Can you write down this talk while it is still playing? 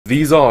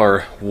These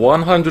are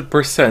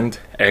 100%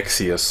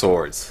 Exia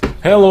swords.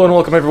 Hello and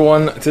welcome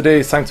everyone.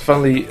 Today it's time to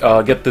finally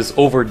get this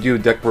overdue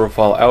deck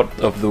profile out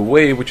of the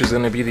way, which is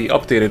going to be the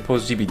updated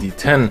post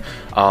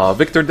G-BT10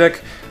 Victor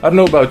deck. I don't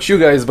know about you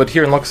guys, but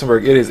here in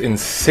Luxembourg it is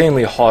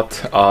insanely hot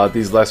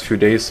these last few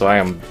days, so I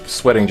am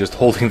sweating just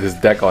holding this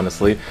deck,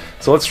 honestly.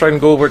 So let's try and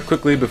go over it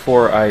quickly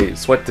before I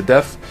sweat to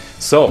death.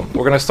 So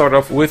we're going to start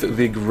off with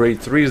the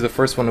grade 3s, the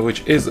first one of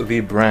which is the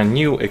brand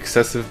new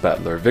Excessive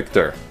Battler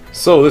Victor.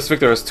 So this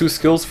Victor has two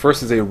skills.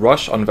 First is a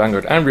rush on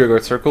Vanguard and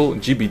Rearguard Circle,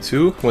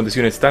 GB2. When this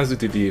unit stands due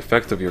to the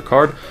effect of your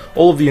card,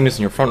 all of the units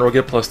in your front row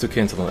get plus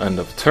 2k until the end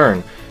of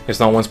turn. It's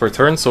not once per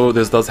turn, so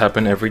this does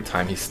happen every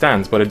time he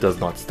stands, but it does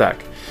not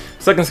stack.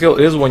 Second skill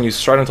is when you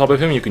stride on top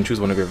of him, you can choose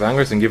one of your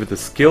Vanguards and give it the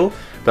skill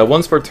that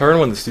once per turn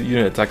when the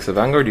unit attacks a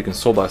Vanguard, you can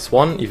Soul Blast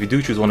 1. If you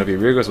do choose one of your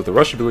Rearguards with the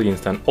rush ability and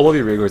stand all of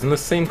your Rearguards in the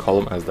same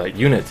column as that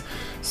unit.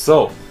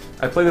 So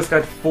I play this guy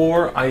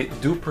before. I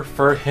do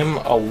prefer him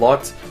a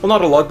lot. Well,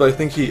 not a lot, but I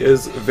think he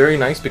is very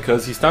nice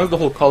because he stands the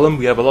whole column.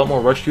 We have a lot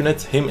more rush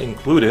units, him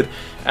included.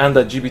 And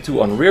that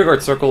GB2 on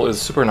Rearguard Circle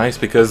is super nice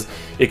because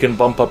it can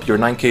bump up your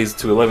 9Ks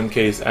to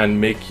 11Ks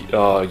and make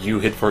you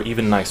hit for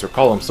even nicer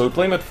columns. So we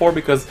play him at 4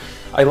 because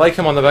I like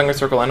him on the Vanguard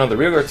Circle and on the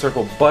Rearguard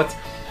Circle, but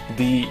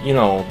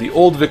the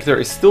old Victor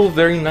is still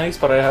very nice,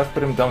 but I have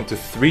put him down to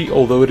 3,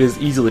 although it is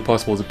easily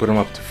possible to put him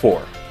up to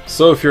 4.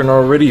 So if you're not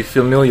already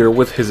familiar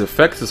with his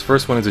effects, his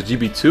first one is a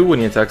GB2. When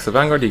he attacks the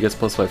Vanguard, he gets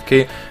plus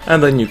 5k,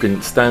 and then you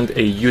can stand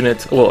a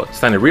unit, well,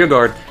 stand a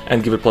Rearguard,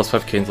 and give it plus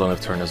 5k until end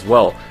of turn as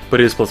well. But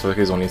it is plus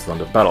 5k only until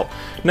end of battle.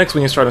 Next,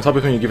 when you stride on top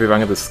of him, you give your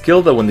Vanguard the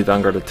skill that when the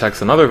Vanguard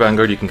attacks another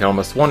Vanguard, you can count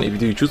plus 1. If you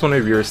do, you choose one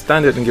of yours,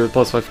 stand it, and give it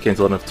plus 5k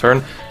until end of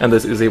turn, and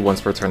this is a once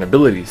per turn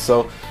ability.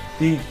 So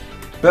the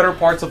better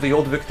parts of the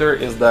old Victor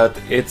is that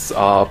it's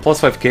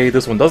plus 5k,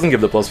 this one doesn't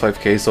give the plus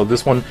 5k, so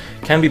this one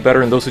can be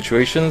better in those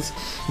situations,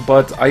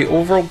 but I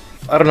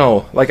don't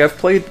know, like I've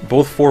played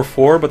both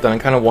 4-4, but then I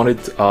kind of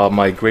wanted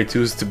my grade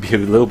 2s to be a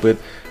little bit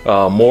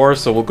more,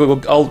 so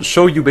I'll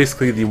show you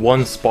basically the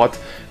one spot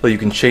that you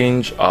can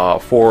change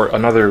for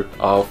another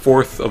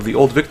fourth of the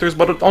old Victors,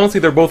 but honestly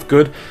they're both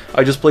good.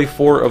 I just play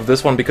 4 of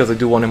this one because I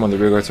do want him on the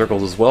Rearguard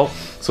Circles as well,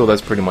 so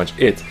that's pretty much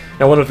it.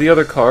 Now one of the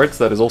other cards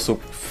that is also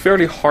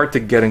fairly hard to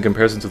get in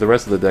comparison to the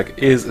rest of the deck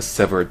is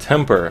Severed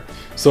Temper.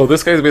 So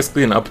this guy is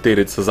basically an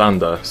updated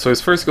Sazanda. So his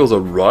first skill is a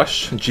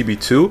Rush,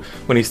 GB2.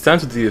 When he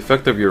stands with the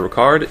effect of your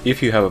card,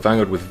 if you have a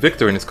Vanguard with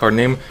Victor in his card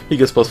name, he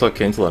gets plus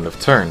 5k until end of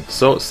turn.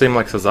 So same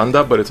like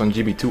Sazanda, but it's on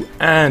GB2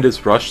 and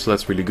it's Rush, so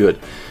that's really good.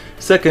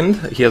 Second,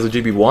 he has a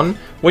GB1.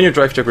 When your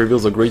drive check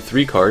reveals a grade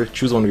 3 card,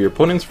 choose one of your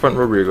opponent's front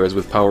row Rearguards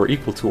with power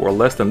equal to or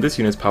less than this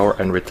unit's power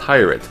and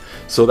retire it.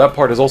 So that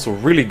part is also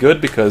really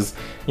good because,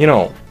 you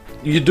know,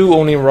 you do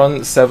only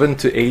run 7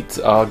 to 8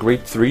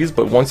 grade 3s,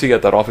 but once you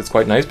get that off, it's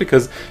quite nice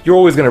because you're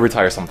always going to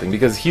retire something,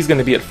 because he's going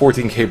to be at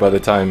 14k by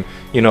the time,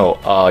 you know,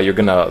 you're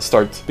going to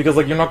start, because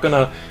like you're not going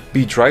to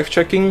be drive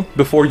checking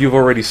before you've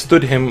already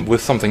stood him with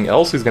something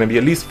else. He's going to be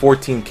at least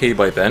 14k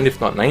by then,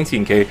 if not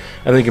 19k,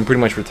 and then you can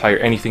pretty much retire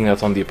anything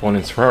that's on the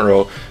opponent's front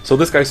row. So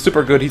this guy's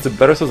super good. He's a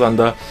better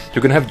Sazanda.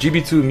 You're going to have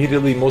GB2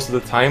 immediately most of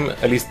the time,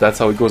 at least that's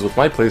how it goes with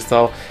my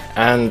playstyle,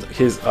 and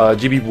his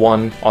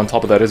GB1 on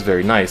top of that is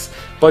very nice.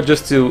 But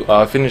just to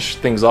finish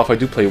things off, I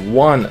do play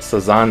one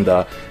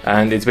Sazanda,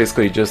 and it's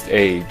basically just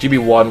a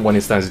GB1 when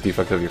it stands the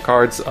defect of your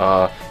cards.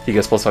 He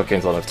gets plus 5k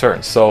until end of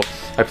turn. So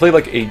I play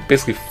like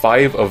basically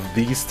 5 of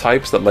these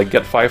types that like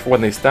get 5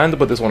 when they stand,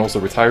 but this one also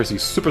retires.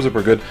 He's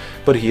super good,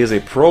 but he is a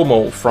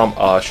promo from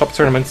shop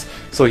tournaments,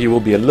 so he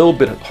will be a little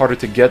bit harder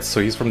to get.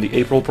 So he's from the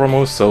April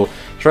promos, so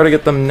try to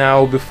get them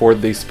now before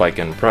they spike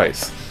in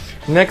price.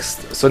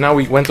 Next, so now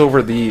we went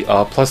over the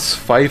plus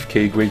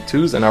 5k grade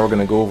 2s, and now we're going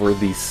to go over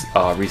these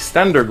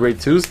restander grade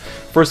 2s.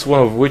 First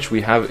one of which we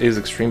have is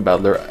Extreme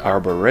Battler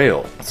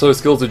Arboreal. So his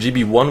skill is a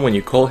GB1. When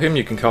you call him,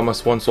 you can count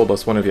plus 1, Soul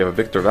Blast 1 if you have a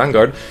Victor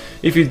Vanguard.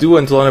 If you do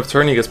until end of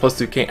turn, he gets plus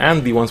 2k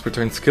and the once per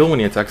turn skill. When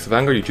he attacks the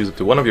Vanguard, you choose up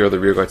to one of your other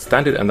Rearguards,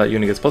 stand it, and that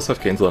unit gets plus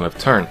 5k until end of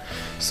turn.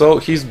 So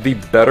he's the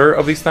better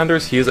of these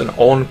standards. He is an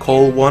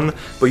on-call one,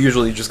 but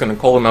usually you're just going to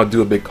call him out,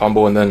 do a big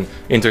combo, and then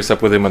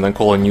intercept with him, and then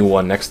call a new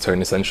one next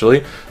turn,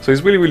 essentially. So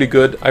he's really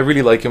good. I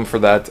really like him for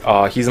that.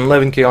 He's an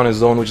 11k on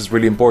his own, which is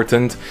really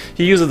important.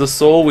 He uses the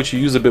soul, which you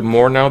use a bit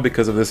more now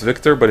because of this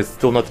Victor, but it's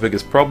still not the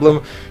biggest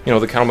problem. You know,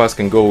 the counterblast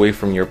can go away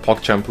from your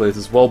PogChamp plays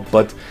as well,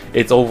 but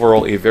it's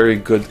overall a very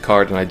good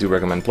card, and I do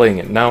recommend playing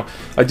it. Now,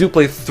 I do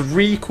play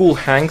 3 cool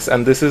Hanks,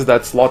 and this is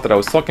that slot that I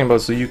was talking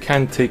about, so you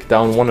can take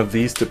down one of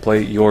these to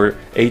play your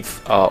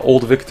 8th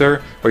old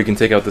Victor, or you can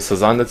take out the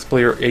Sazanda to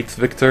play your 8th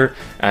Victor,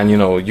 and you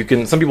know, you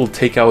can, some people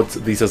take out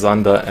the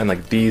Sazanda and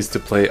like these to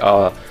play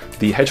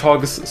the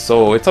Hedgehogs,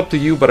 so it's up to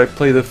you, but I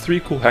play the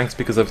 3 cool Hanks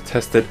because I've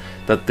tested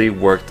that they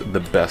worked the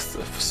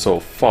best so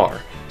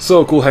far.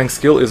 So Cool Hank's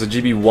skill is a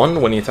GB1.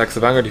 When he attacks the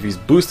Vanguard, if he's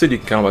boosted, you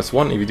can count plus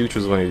 1. If you do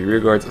choose one of your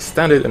Rearguards,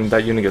 stand it, and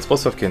that unit gets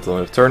plus 5k until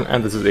end of turn,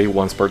 and this is a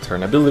once per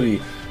turn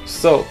ability.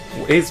 So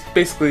he's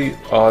basically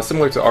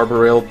similar to Arbor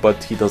Rail,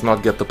 but he does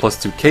not get the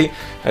plus 2k.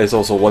 It's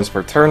also once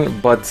per turn,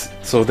 but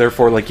so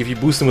therefore, like if you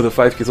boost him with a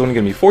 5k, it's only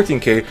going to be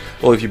 14k.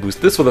 Well, if you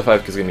boost this with a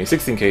 5k, it's going to be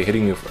 16k,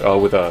 hitting you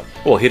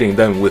hitting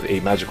them with a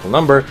magical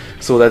number.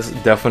 So that's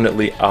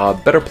definitely a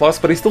better plus,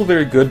 but he's still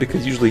very good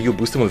because usually you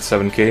boost him with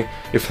 7k,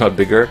 if not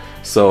bigger.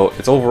 So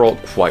it's overall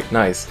quite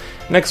nice.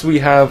 Next we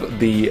have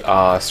the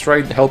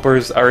Stride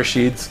Helpers,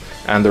 Arishids,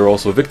 and they're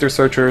also Victor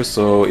Searchers,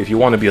 so if you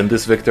want to be on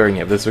this Victor and you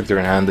have this Victor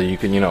in hand, then you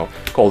can, you know,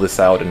 call this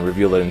out and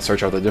reveal it and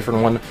search out a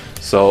different one.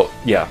 So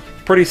yeah,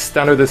 pretty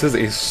standard. This is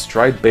a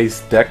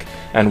Stride-based deck,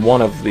 and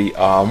one of the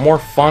more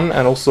fun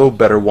and also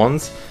better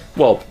ones.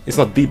 Well, it's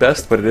not the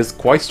best, but it is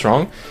quite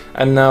strong.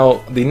 And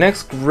now, the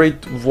next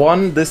great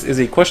one, this is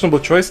a questionable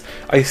choice.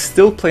 I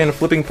still play in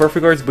Flipping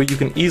Perfect Guards, but you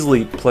can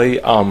easily play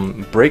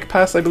Break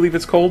Pass, I believe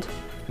it's called.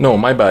 No,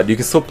 my bad, you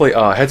can still play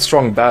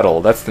Headstrong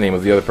Battle, that's the name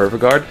of the other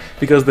Perfect Guard,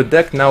 because the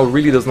deck now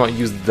really does not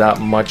use that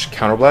much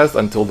Counterblast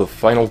until the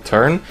final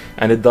turn,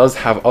 and it does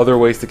have other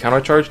ways to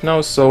countercharge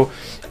now, so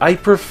I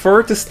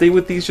prefer to stay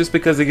with these just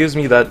because it gives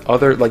me that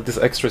other, like this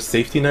extra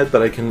safety net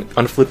that I can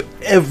unflip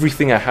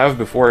everything I have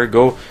before I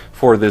go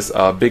for this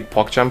big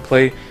PogChamp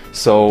play.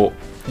 So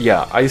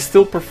yeah, I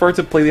still prefer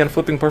to play the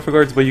Unflipping Perfect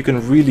Guards, but you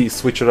can really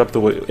switch it up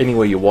any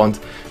way you want.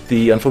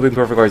 The Unflipping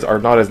Perfect Guards are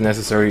not as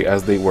necessary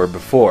as they were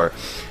before.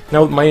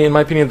 Now, in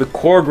my opinion, the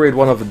core grade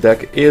 1 of the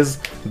deck is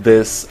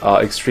this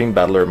Extreme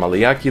Battler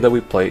Maliaki that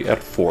we play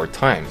at 4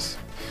 times.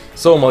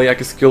 So,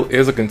 Maliaki's skill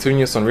is a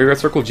continuous on Rearguard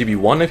Circle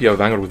GB1. If you have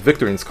Vanguard with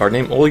Victor in its card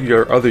name, all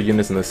your other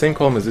units in the same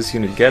column as this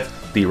unit get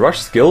the Rush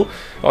skill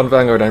on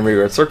Vanguard and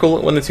Rearguard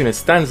Circle. When this unit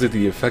stands due to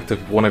the effect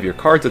of one of your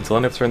cards until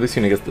end of turn, this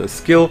unit gets the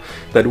skill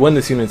that when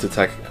this unit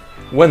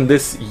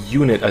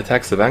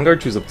attacks the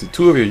Vanguard, choose up to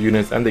 2 of your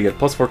units and they get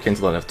plus 4k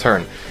until end of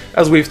turn.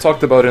 As we've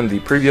talked about in the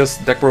previous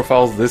deck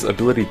profiles, this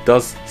ability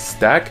does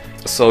stack.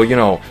 So, you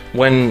know,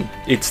 when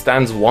it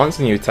stands once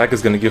and you attack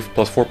is going to give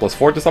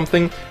 +4/+4 to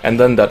something, and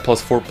then that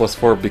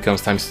 +4/+4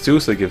 becomes times 2,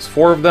 so it gives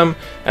 4 of them,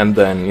 and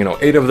then, you know,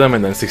 8 of them,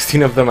 and then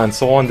 16 of them, and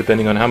so on,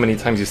 depending on how many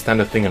times you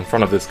stand a thing in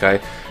front of this guy,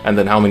 and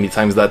then how many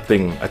times that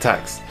thing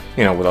attacks.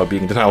 You know, without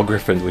being Denial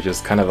Griffin, which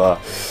is kind of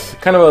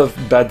a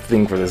bad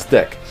thing for this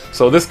deck.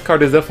 So this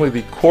card is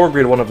definitely the core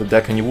grade 1 of the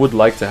deck, and you would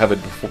like to have it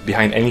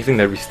behind anything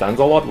that restands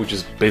a lot, which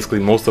is basically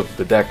most of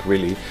the deck,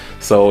 really.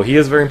 So he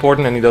is very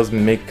important, and he does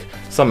make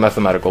some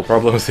mathematical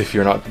problems if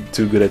you're not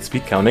too good at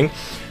speed counting.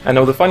 And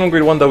now the final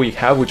grade 1 that we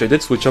have, which I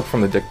did switch up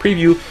from the deck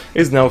preview,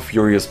 is now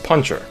Furious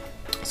Puncher.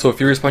 So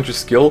Furious Puncher's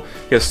skill,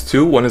 he has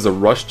 2. One is a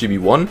Rush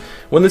GB1.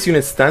 When this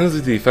unit stands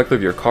with the effect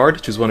of your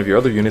card, choose one of your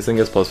other units and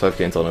gets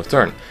 +5k until end of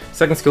turn.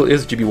 Second skill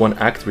is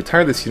GB1 Act.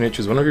 Retire this unit,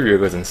 choose one of your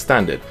rearguards and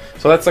stand it.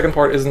 So that second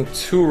part isn't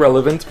too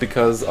relevant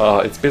because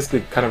it's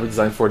basically kind of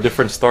designed for a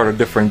different start or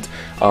different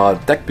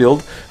deck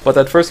build. But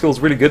that first skill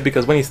is really good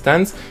because when he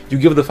stands, you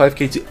give the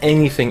 5k to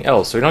anything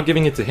else. So you're not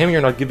giving it to him,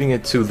 you're not giving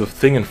it to the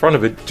thing in front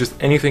of it, just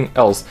anything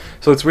else.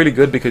 So it's really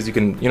good because you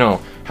can, you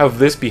know, have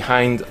this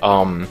behind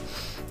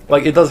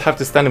like, it does have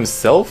to stand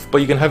himself, but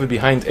you can have it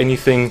behind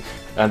anything,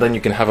 and then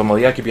you can have a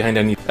Maliaki behind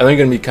any, and then you're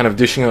going to be kind of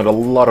dishing out a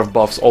lot of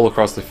buffs all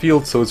across the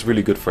field, so it's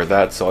really good for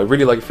that. So I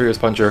really like Furious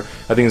Puncher.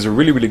 I think it's a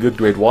really, really good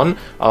grade 1.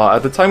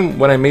 At the time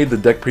when I made the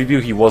deck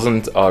preview, he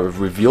wasn't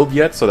revealed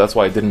yet, so that's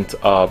why I didn't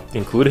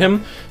include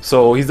him.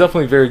 So he's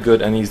definitely very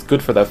good, and he's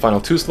good for that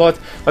final 2 slot.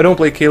 I don't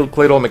play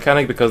Claydol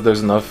Mechanic because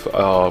there's enough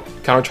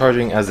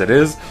countercharging as it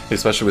is,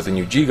 especially with the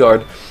new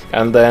G-Guard.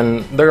 And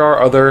then there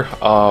are other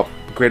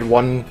grade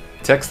 1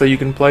 techs that you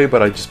can play,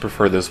 but I just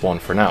prefer this one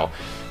for now.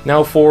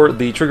 Now for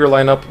the trigger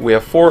lineup, we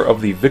have 4 of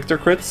the Victor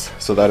crits,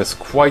 so that is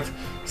quite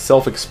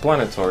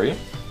self-explanatory.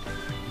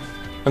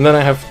 And then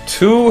I have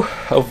 2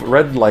 of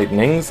Red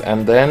Lightnings,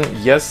 and then,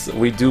 yes,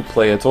 we do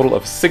play a total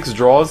of 6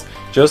 draws,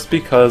 just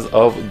because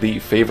of the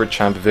favorite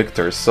champ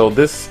Victor. So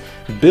this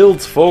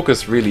build's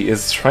focus really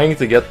is trying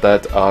to get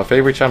that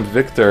favorite champ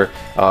Victor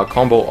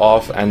combo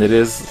off, and it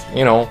is,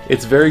 you know,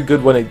 it's very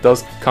good when it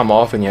does come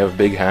off and you have a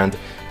big hand,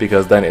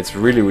 because then it's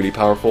really, really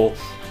powerful.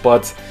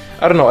 But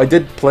I don't know, I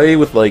did play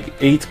with like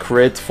 8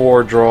 crit,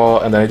 4 draw,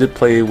 and then I did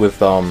play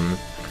with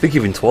I think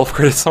even 12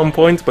 crit at some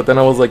point, but then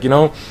I was like, you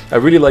know, I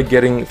really like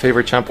getting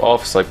favorite champ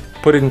off, so I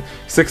put in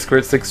 6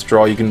 crit, 6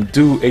 draw. You can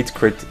do 8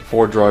 crit,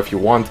 4 draw if you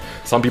want.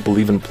 Some people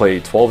even play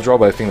 12 draw,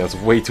 but I think that's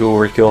way too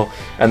overkill.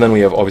 And then we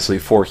have obviously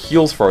 4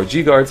 heals for our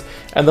G-Guards,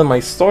 and then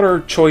my starter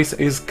choice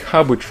is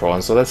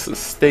Kabutron, so that's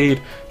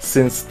stayed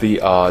since the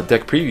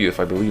deck preview, if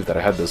I believe that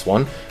I had this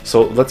one.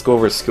 So let's go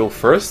over his skill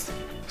first.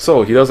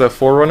 So he does have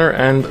Forerunner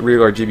and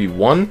Rearguard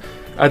GB1.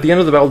 At the end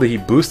of the battle that he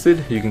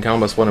boosted, you can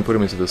count +1 and put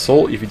him into the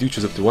soul. If you do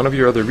choose up to one of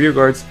your other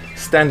rearguards,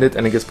 stand it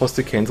and it gets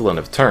 +2k until end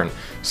of turn.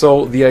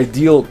 So the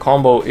ideal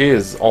combo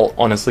is,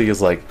 honestly,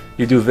 is like,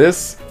 you do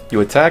this, you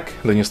attack,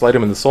 then you slide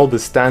him in the soul,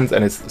 this stands,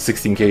 and it's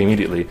 16k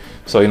immediately.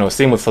 So, you know,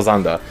 same with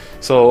Sazanda.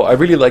 So I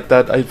really like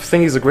that. I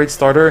think he's a great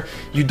starter.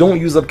 You don't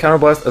use up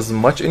Counterblast as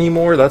much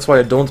anymore. That's why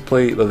I don't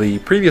play the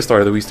previous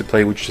starter that we used to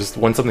play, which is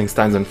when something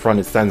stands in front,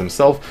 it stands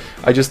himself.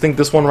 I just think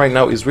this one right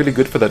now is really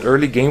good for that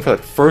early game, for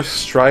that first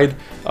stride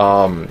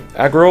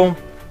aggro.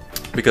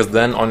 because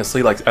then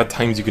honestly, like, at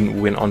times you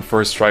can win on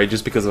first try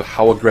just because of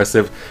how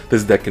aggressive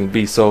this deck can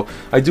be. So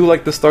I do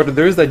like the starter.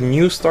 There is that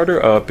new starter,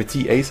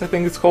 Petit Ace I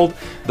think it's called,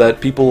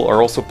 that people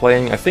are also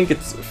playing. I think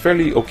it's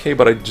fairly okay,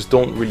 but I just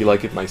don't really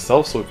like it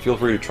myself, so feel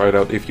free to try it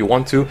out if you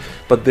want to.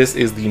 But this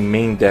is the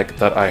main deck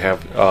that I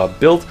have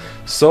built.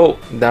 So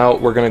now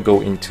we're gonna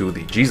go into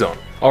the G-Zone.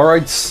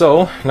 Alright,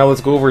 so now let's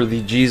go over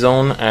the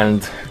G-Zone,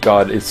 and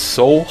god, it's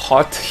so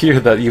hot here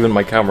that even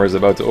my camera is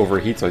about to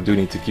overheat, so I do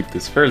need to keep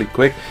this fairly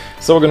quick.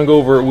 So we're gonna go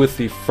over with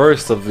the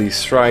first of these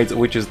strides,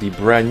 which is the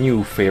brand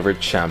new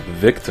favorite champ,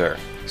 Victor.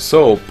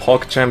 So,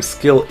 PogChamp's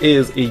skill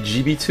is a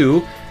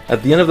GB2.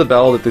 At the end of the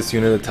battle that this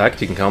unit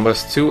attacked, you can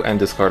combust 2 and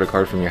discard a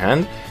card from your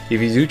hand.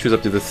 If you do, choose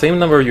up to the same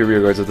number of your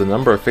rearguards as the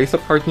number of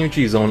face-up cards in your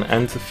G-Zone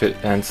and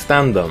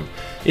stand them.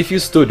 If you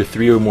stood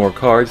 3 or more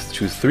cards,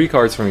 choose 3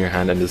 cards from your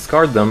hand and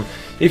discard them.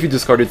 If you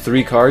discarded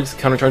 3 cards,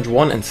 countercharge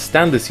 1 and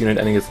stand this unit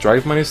and it gets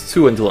drive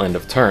 -2 until end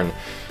of turn.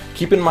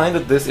 Keep in mind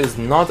that this is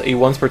not a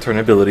once per turn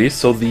ability,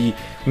 so the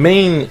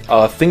main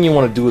thing you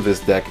want to do with this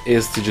deck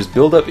is to just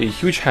build up a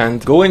huge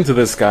hand, go into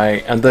this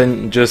guy, and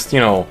then just, you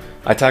know,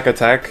 attack,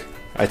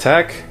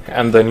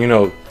 and then, you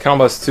know,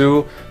 combust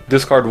 2,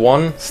 discard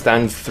 1,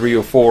 stand 3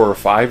 or 4 or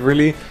 5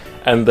 really,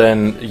 and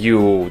then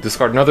you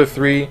discard another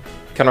 3,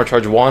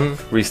 countercharge 1,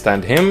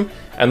 restand him,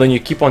 and then you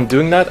keep on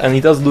doing that, and he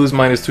does lose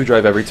 -2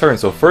 drive every turn.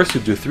 So first you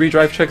do 3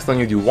 drive checks, then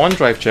you do 1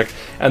 drive check,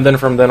 and then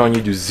from then on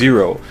you do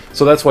 0.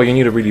 So that's why you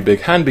need a really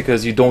big hand,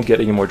 because you don't get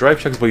any more drive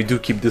checks, but you do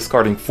keep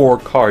discarding 4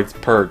 cards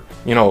per,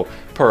 you know,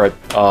 per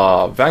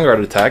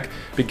Vanguard attack,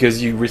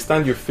 because you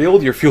restand your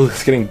field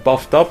is getting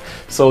buffed up.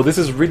 So this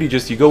is really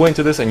just, you go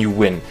into this and you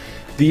win.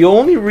 The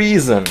only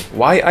reason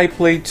why I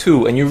play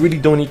 2, and you really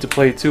don't need to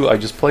play 2, I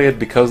just play it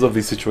because of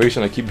the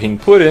situation I keep being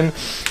put in,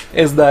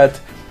 is that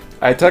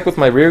I attack with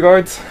my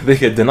rearguards, they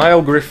get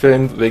Denial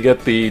Griffin, they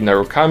get the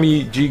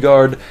Narukami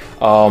G-Guard,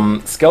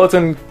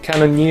 Skeleton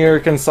Cannoneer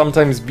can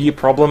sometimes be a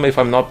problem if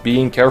I'm not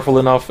being careful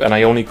enough and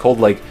I only called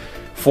like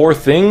 4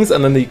 things,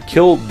 and then they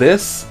kill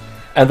this,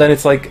 and then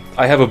it's like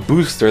I have a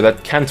booster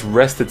that can't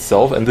rest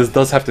itself, and this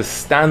does have to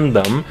stand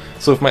them,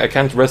 so if I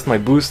can't rest my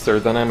booster,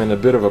 then I'm in a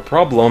bit of a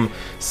problem.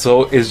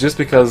 So it's just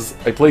because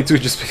I play 2,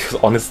 just because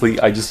honestly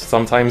I just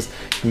sometimes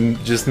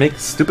just make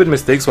stupid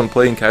mistakes when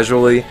playing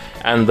casually,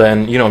 and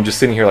then, you know, I'm just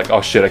sitting here like,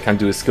 oh shit, I can't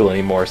do a skill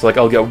anymore. So like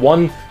I'll get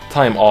 1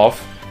 time off,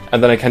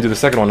 and then I can't do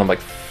the second one, I'm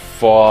like,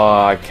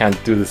 fuck, I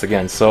can't do this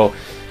again. So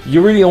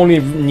you really only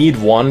need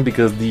 1,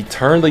 because the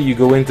turn that you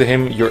go into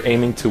him, you're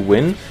aiming to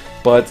win.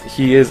 But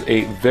he is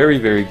a very,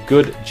 very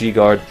good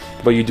G-Guard,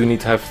 but you do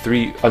need to have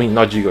 3, I mean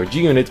not G-Guard,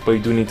 G-Units, but you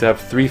do need to have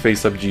 3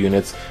 face-up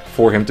G-Units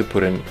for him to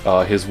put in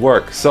his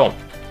work. So,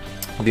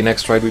 the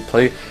next stride we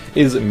play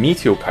is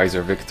Meteor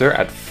Kaiser Victor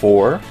at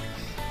 4.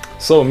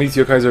 So,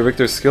 Meteor Kaiser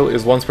Victor's skill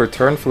is once per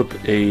turn, flip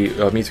a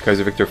Meteor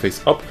Kaiser Victor face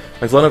up.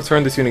 Until end of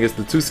turn, this unit gets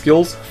the 2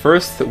 skills.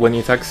 First, when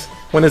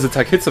his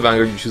attack hits a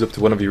Vanguard, you choose up to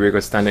one of your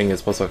rearguards standing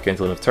as +5k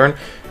until end of turn.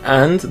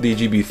 And the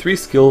GB3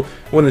 skill,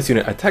 when this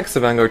unit attacks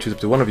the Vanguard, choose up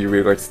to one of your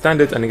rearguards,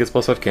 stand it, and it gets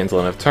 +5k until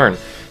end of turn.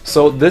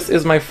 So this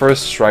is my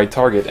first stride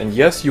target, and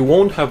yes, you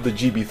won't have the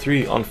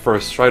GB3 on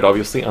first stride,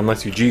 obviously,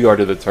 unless you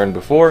G-guarded the turn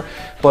before,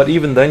 but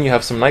even then you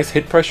have some nice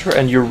hit pressure,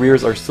 and your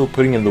rears are still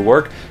putting in the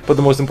work. But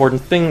the most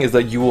important thing is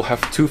that you will have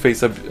 2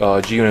 face-up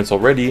G-units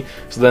already,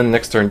 so then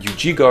next turn you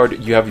G-guard,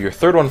 you have your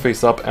third one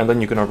face-up, and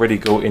then you can already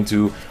go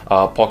into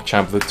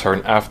PogChamp the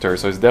turn after.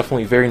 So it's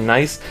definitely very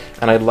nice,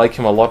 and I like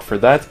him a lot for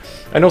that.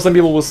 I know some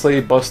people will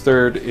say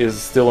Bustard is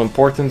still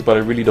important, but I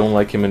really don't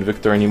like him in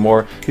Victor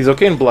anymore. He's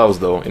okay in Blouse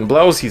though. In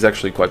Blouse he's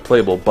actually quite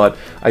playable, but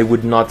I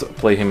would not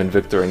play him in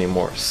Victor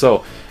anymore.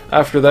 So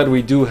after that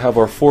we do have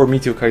our 4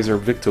 Meteor Kaiser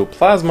Victo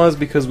Plasmas,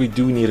 because we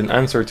do need an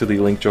answer to the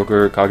Link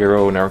Joker,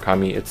 Kagero,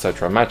 Narukami,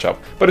 etc. matchup,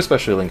 but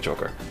especially Link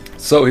Joker.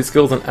 So his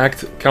skills on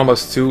Act,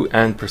 Combust 2,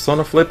 and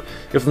Persona Flip.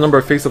 If the number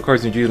of face-up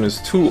cards in your G-Zone is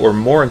 2 or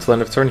more until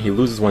end of turn, he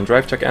loses 1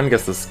 drive check and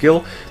gets the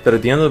skill that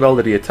at the end of the battle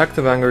that he attacked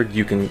the Vanguard,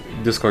 you can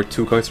discard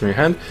 2 cards from your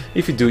hand.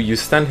 If you do, you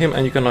stand him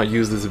and you cannot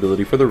use this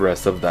ability for the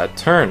rest of that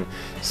turn.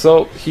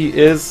 So he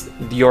is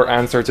your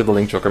answer to the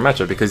Link Joker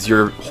matchup, because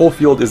your whole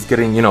field is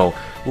getting, you know,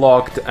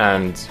 locked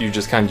and you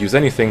just can't use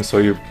anything, so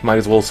you might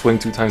as well swing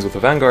 2 times with the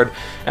Vanguard.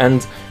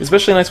 And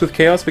especially nice with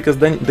Chaos, because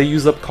then they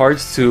use up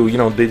cards to, you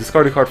know, they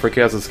discard a card for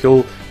Chaos'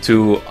 skill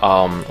to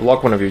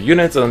lock one of your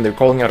units, and they're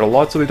calling out a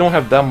lot, so they don't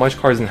have that much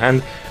cards in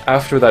hand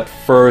after that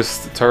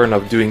first turn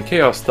of doing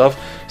Chaos stuff.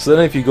 So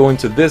then if you go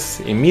into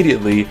this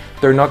immediately,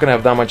 they're not going to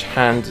have that much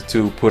hand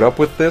to put up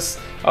with this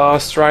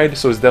stride,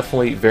 so it's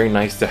definitely very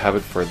nice to have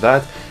it for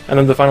that. And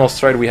then the final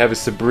stride we have is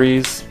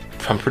Sabreeze.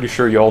 I'm pretty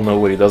sure you all know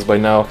what he does by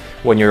now.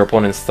 When your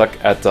opponent's stuck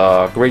at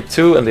grade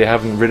 2 and they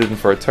haven't ridden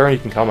for a turn, you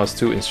can Combust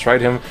 2 and stride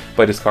him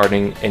by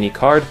discarding any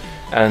card.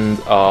 And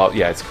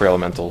yeah, it's Cray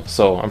Elemental.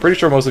 So I'm pretty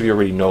sure most of you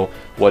already know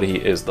what he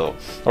is though.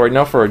 Alright,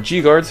 now for our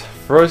G-Guards.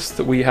 First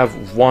we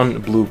have 1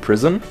 Blue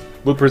Prison.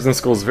 Blue Prison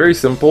skill is very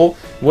simple.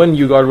 When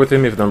you guard with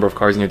him, if the number of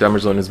cards in your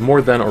damage zone is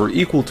more than or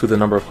equal to the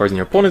number of cards in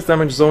your opponent's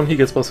damage zone, he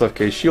gets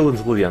 +5k shield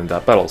until the end of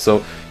that battle. So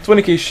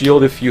 20k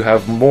shield if you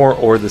have more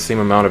or the same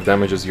amount of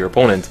damage as your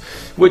opponent,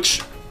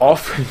 which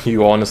often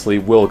you honestly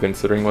will,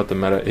 considering what the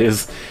meta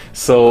is.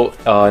 So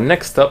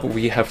next up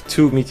we have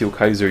 2 Meteor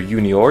Kaiser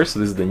Junior, so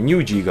this is the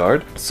new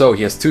G-Guard. So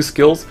he has 2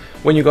 skills.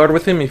 When you guard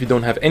with him, if you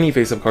don't have any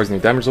face-up cards in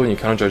your damage zone, you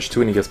countercharge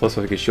 2 and he gets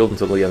 +5 shield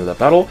until the end of that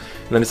battle.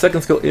 And then the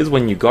second skill is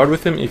when you guard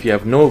with him, if you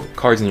have no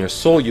cards in your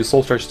soul, you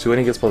soul charge 2 and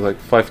he gets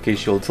 +5k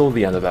shield until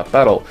the end of that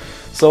battle.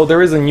 So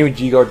there is a new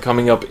G-Guard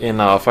coming up in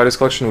Fighters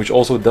Collection, which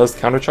also does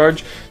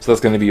countercharge, so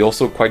that's going to be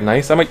also quite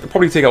nice. I might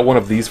probably take out one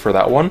of these for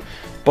that one.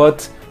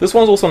 But this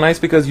one's also nice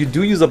because you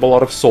do use up a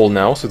lot of soul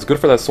now, so it's good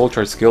for that soul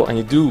charge skill, and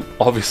you do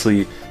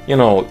obviously, you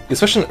know,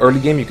 especially in early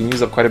game, you can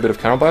use up quite a bit of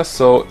counterblast.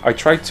 So I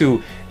try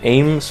to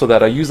aim so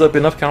that I use up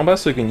enough counterblast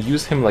so you can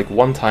use him like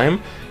one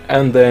time,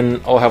 and then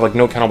I'll have like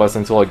no counterblast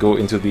until I go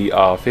into the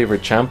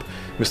favorite champ,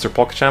 Mr.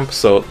 PogChamp.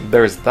 So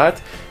there's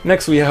that.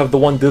 Next we have the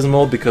one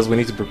Dismal, because we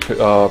need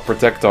to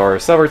protect our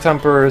Sever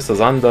Temper,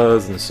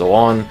 Sazandas, and so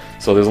on.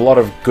 So there's a lot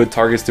of good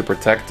targets to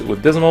protect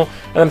with Dismal.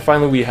 And then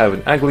finally we have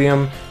an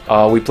Aglium.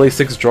 We play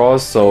 6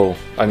 draws, so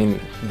I mean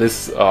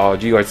this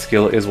G-Guard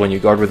skill is when you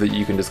guard with it,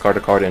 you can discard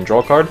a card and draw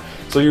a card.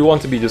 So you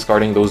want to be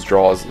discarding those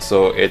draws,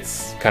 so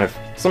it's kind of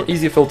some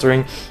easy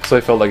filtering, so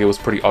I felt like it was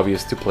pretty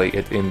obvious to play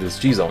it in this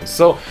G-Zone.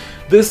 So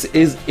this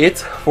is it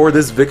for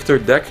this Victor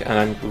deck, and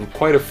I'm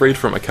quite afraid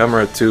for my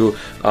camera to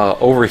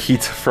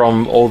overheat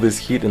from all this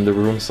heat in the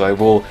room, so I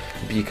will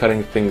be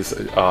cutting things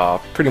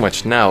pretty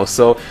much now.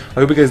 So I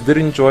hope you guys did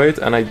enjoy it,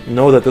 and I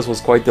know that this was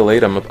quite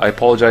delayed. I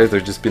apologize,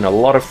 there's just been a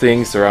lot of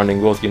things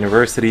surrounding both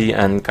university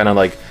and kind of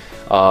like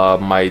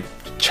my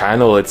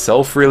channel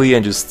itself really,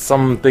 and just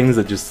some things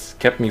that just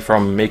kept me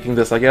from making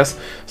this, I guess.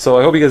 So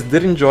I hope you guys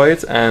did enjoy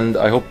it, and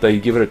I hope that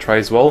you give it a try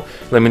as well.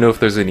 Let me know if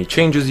there's any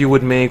changes you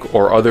would make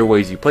or other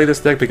ways you play this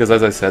deck, because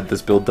as I said,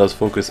 this build does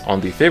focus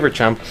on the favorite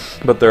champ,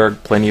 but there are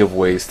plenty of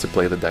ways to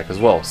play the deck as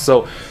well.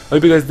 So I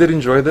hope you guys did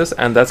enjoy this,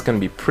 and that's gonna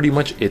be pretty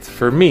much it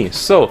for me.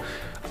 So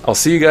I'll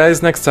see you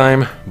guys next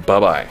time.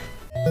 Bye bye.